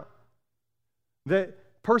Sermon on the Mount. That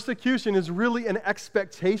persecution is really an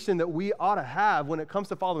expectation that we ought to have when it comes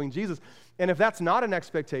to following Jesus. And if that's not an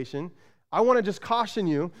expectation, I want to just caution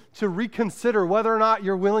you to reconsider whether or not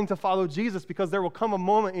you're willing to follow Jesus, because there will come a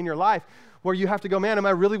moment in your life where you have to go, man, am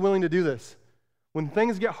I really willing to do this? When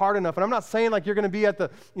things get hard enough, and I'm not saying like you're going to be at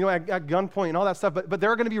gunpoint and all that stuff, but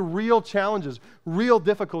there are going to be real challenges, real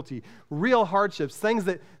difficulty, real hardships, things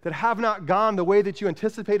that have not gone the way that you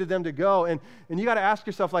anticipated them to go. And you got to ask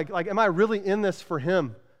yourself, like, am I really in this for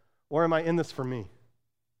him, or am I in this for me?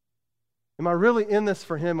 Am I really in this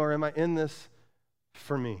for him, or am I in this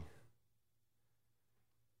for me?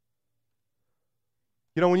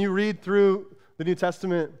 You know, when you read through the New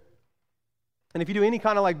Testament, and if you do any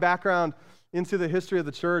kind of like background into the history of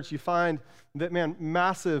the church, you find that, man,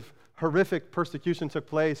 massive, horrific persecution took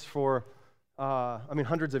place for,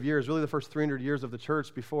 hundreds of years, really the first 300 years of the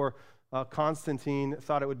church, before Constantine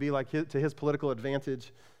thought it would be like to his political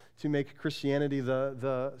advantage to make Christianity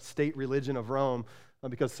the state religion of Rome,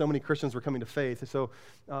 because so many Christians were coming to faith. So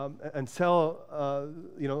until,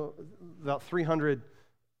 about 300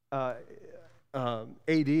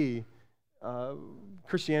 AD,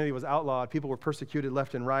 Christianity was outlawed. People were persecuted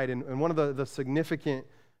left and right. And one of the significant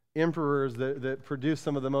emperors that produced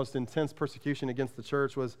some of the most intense persecution against the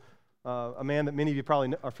church was a man that many of you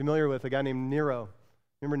probably are familiar with, a guy named Nero.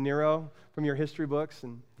 Remember Nero from your history books?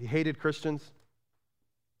 And he hated Christians.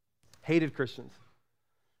 Hated Christians.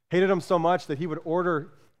 Hated them so much that he would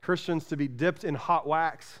order Christians to be dipped in hot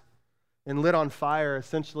wax and lit on fire,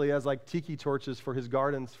 essentially as like tiki torches for his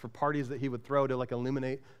gardens, for parties that he would throw to like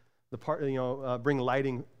illuminate the part, bring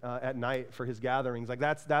lighting at night for his gatherings. Like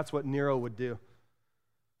that's what Nero would do.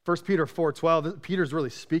 1 Peter 4:12, Peter's really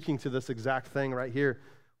speaking to this exact thing right here,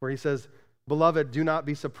 where he says, "Beloved, do not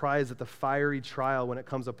be surprised at the fiery trial when it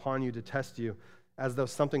comes upon you to test you, as though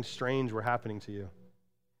something strange were happening to you."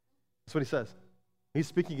 That's what he says. He's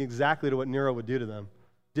speaking exactly to what Nero would do to them,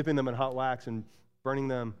 dipping them in hot wax and burning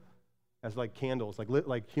them as like candles,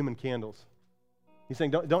 like human candles. He's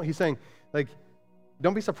saying,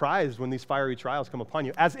 don't be surprised when these fiery trials come upon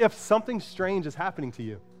you, as if something strange is happening to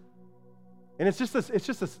you. And it's just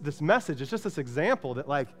this message, it's just this example that,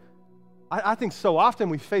 like, I think so often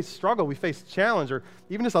we face struggle, we face challenge, or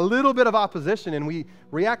even just a little bit of opposition, and we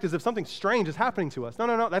react as if something strange is happening to us.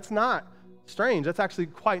 No, that's not strange. That's actually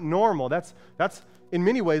quite normal. That's in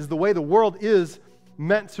many ways the way the world is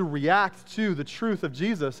meant to react to the truth of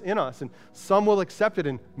Jesus in us. And some will accept it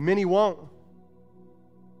and many won't.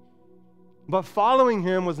 But following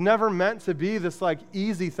him was never meant to be this like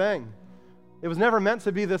easy thing. It was never meant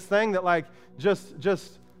to be this thing that like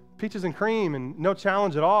just peaches and cream and no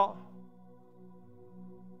challenge at all.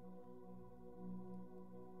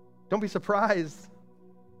 Don't be surprised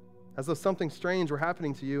as though something strange were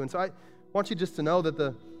happening to you. And so I want you just to know that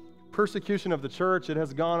the persecution of the church, it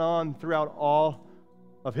has gone on throughout all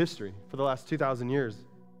of history for the last 2,000 years.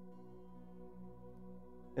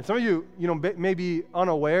 And some of you, may be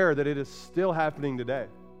unaware that it is still happening today.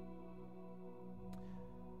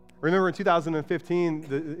 Remember in 2015,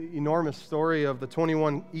 the enormous story of the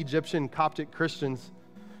 21 Egyptian Coptic Christians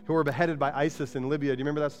who were beheaded by ISIS in Libya. Do you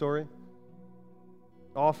remember that story?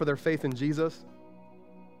 All for their faith in Jesus.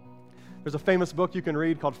 There's a famous book you can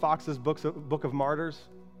read called Fox's Book of Martyrs,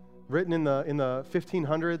 written in the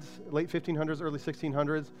 1500s, late 1500s, early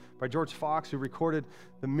 1600s, by George Fox, who recorded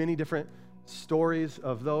the many different stories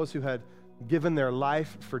of those who had given their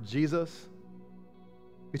life for Jesus.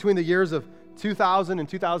 Between the years of 2000 and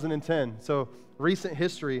 2010, so recent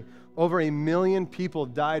history, over 1 million people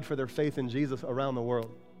died for their faith in Jesus around the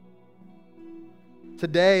world.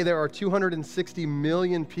 Today, there are 260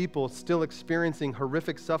 million people still experiencing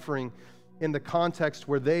horrific suffering in the context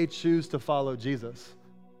where they choose to follow Jesus.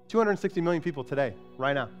 260 million people today,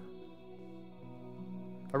 right now.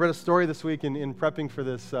 I read a story this week in prepping for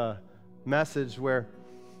this message where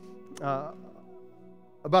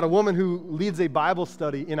about a woman who leads a Bible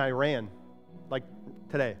study in Iran, like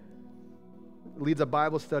today. Leads a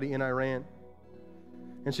Bible study in Iran.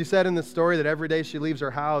 And she said in this story that every day she leaves her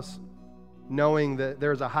house knowing that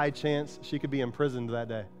there's a high chance she could be imprisoned that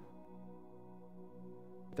day.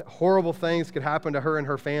 That horrible things could happen to her and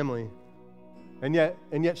her family. And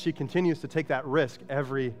yet she continues to take that risk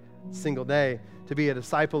every single day to be a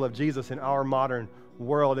disciple of Jesus in our modern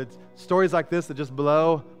world. It's stories like this that just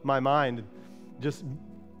blow my mind, just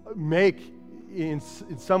make, in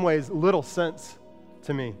some ways, little sense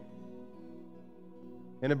to me.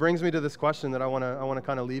 And it brings me to this question that I want to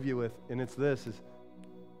kind of leave you with, and it's this, is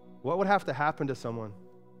what would have to happen to someone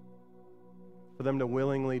for them to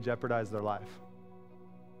willingly jeopardize their life?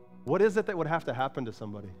 What is it that would have to happen to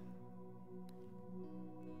somebody?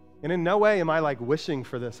 And in no way am I like wishing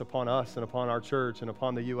for this upon us and upon our church and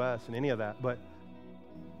upon the U.S. and any of that, but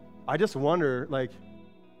I just wonder, like,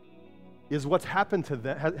 is what's happened to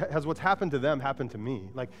them, has what's happened to them happened to me?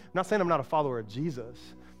 Like, I'm not saying I'm not a follower of Jesus,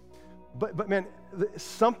 but man,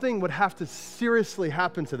 something would have to seriously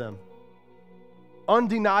happen to them.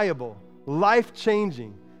 Undeniable,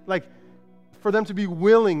 life-changing, like for them to be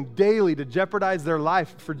willing daily to jeopardize their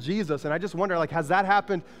life for Jesus. And I just wonder, like, has that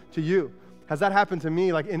happened to you? Has that happened to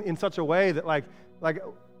me, like, in such a way that,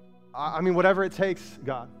 I mean, whatever it takes,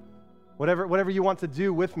 God, whatever you want to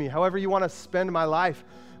do with me, however you want to spend my life,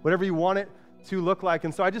 whatever you want it to look like.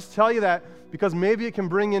 And so I just tell you that because maybe it can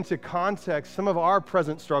bring into context some of our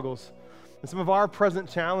present struggles and some of our present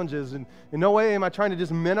challenges. And in no way am I trying to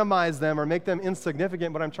just minimize them or make them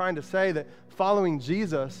insignificant, but I'm trying to say that following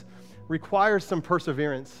Jesus requires some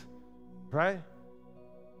perseverance, right?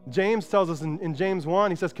 James tells us in James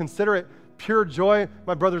 1, he says, consider it pure joy,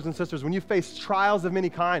 my brothers and sisters, when you face trials of many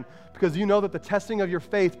kind, because you know that the testing of your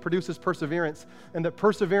faith produces perseverance, and that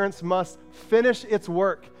perseverance must finish its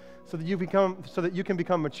work so that you can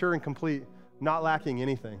become mature and complete, not lacking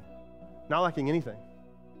anything. Not lacking anything.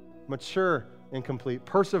 Mature and complete.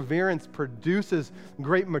 Perseverance produces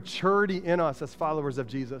great maturity in us as followers of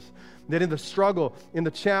Jesus. That in the struggle, in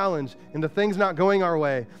the challenge, in the things not going our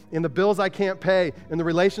way, in the bills I can't pay, in the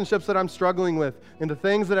relationships that I'm struggling with, in the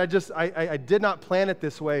things that I did not plan it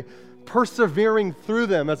this way, persevering through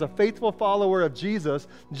them as a faithful follower of Jesus,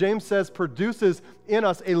 James says, produces in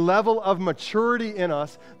us a level of maturity in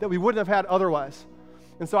us that we wouldn't have had otherwise.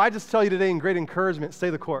 And so I just tell you today in great encouragement, stay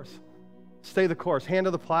the course. Stay the course. Hand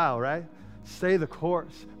to the plow, right? Stay the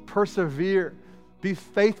course. Persevere. Be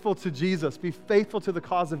faithful to Jesus. Be faithful to the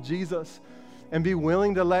cause of Jesus. And be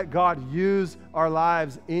willing to let God use our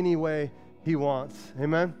lives any way He wants.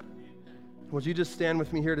 Amen? Would you just stand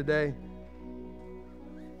with me here today?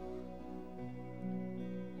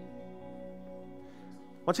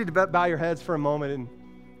 I want you to bow your heads for a moment, and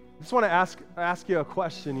I just want to ask you a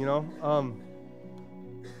question, you know.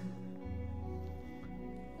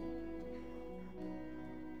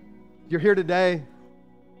 You're here today,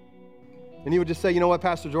 and you would just say, you know what,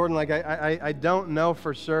 Pastor Jordan, like I don't know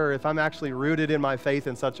for sure if I'm actually rooted in my faith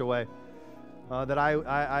in such a way that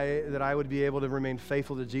I would be able to remain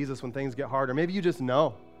faithful to Jesus when things get hard. Or maybe you just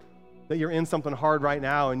know that you're in something hard right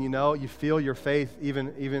now, and you feel your faith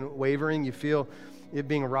even wavering. You feel it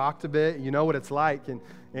being rocked a bit. You know what it's like,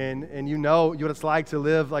 and you know what it's like to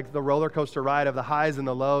live like the roller coaster ride of the highs and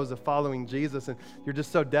the lows of following Jesus, and you're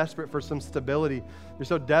just so desperate for some stability. You're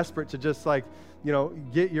so desperate to just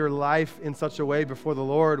get your life in such a way before the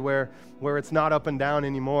Lord where it's not up and down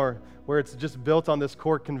anymore, where it's just built on this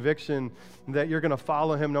core conviction that you're going to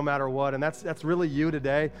follow Him no matter what. And that's really you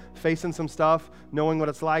today, facing some stuff, knowing what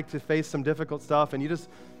it's like to face some difficult stuff, and you just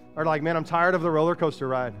are like, man, I'm tired of the roller coaster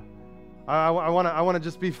ride. I want to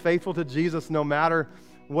just be faithful to Jesus no matter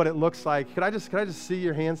what it looks like. Could I just see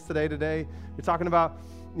your hands today? You're talking about,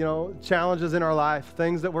 challenges in our life,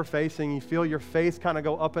 things that we're facing. You feel your faith kind of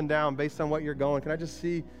go up and down based on what you're going. Can I just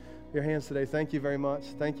see your hands today? Thank you very much.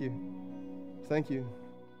 Thank you. Thank you.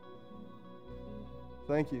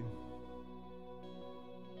 Thank you.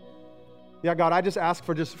 Yeah, God, I just ask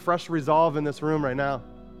for just fresh resolve in this room right now.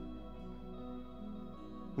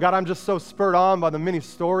 God, I'm just so spurred on by the many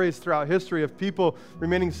stories throughout history of people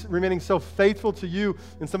remaining so faithful to you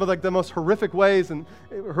in some of like the most horrific ways and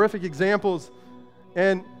horrific examples.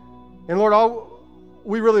 And Lord, all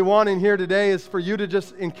we really want in here today is for you to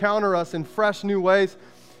just encounter us in fresh new ways,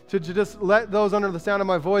 to just let those under the sound of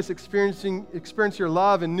my voice experience your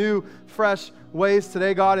love in new, fresh ways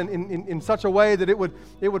today, God, in such a way that it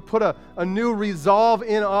would put a new resolve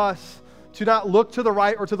in us to not look to the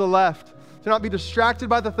right or to the left, to not be distracted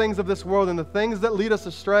by the things of this world and the things that lead us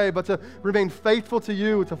astray, but to remain faithful to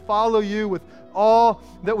you, to follow you with all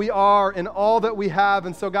that we are and all that we have.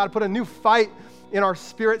 And so, God, put a new fight in our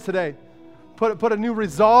spirit today. Put a new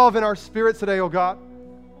resolve in our spirit today, oh God.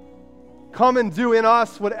 Come and do in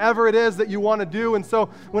us whatever it is that you want to do. And so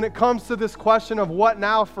when it comes to this question of what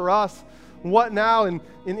now for us, what now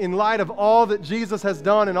in light of all that Jesus has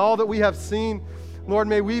done and all that we have seen, Lord,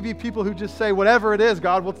 may we be people who just say, whatever it is,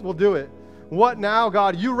 God, we'll do it. What now,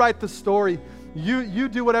 God? You write the story. You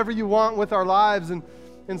do whatever you want with our lives.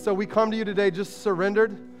 And so we come to you today just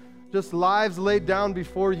surrendered, just lives laid down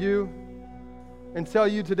before you, and tell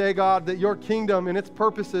you today, God, that your kingdom and its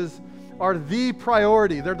purposes are the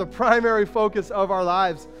priority. They're the primary focus of our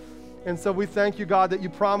lives. And so we thank you, God, that you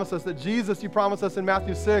promise us, that Jesus, you promise us in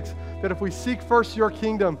Matthew 6, that if we seek first your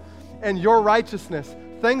kingdom and your righteousness,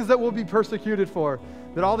 things that we'll be persecuted for,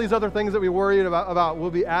 that all these other things that we worried about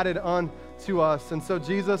will be added unto us. And so,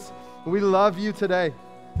 Jesus, we love you today.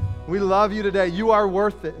 We love you today. You are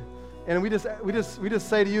worth it. And we just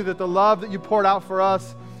say to you that the love that you poured out for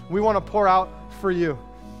us, we want to pour out for you.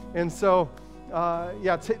 And so,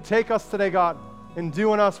 take us today, God, and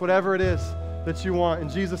do in us whatever it is that you want. In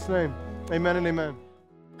Jesus' name, amen and amen.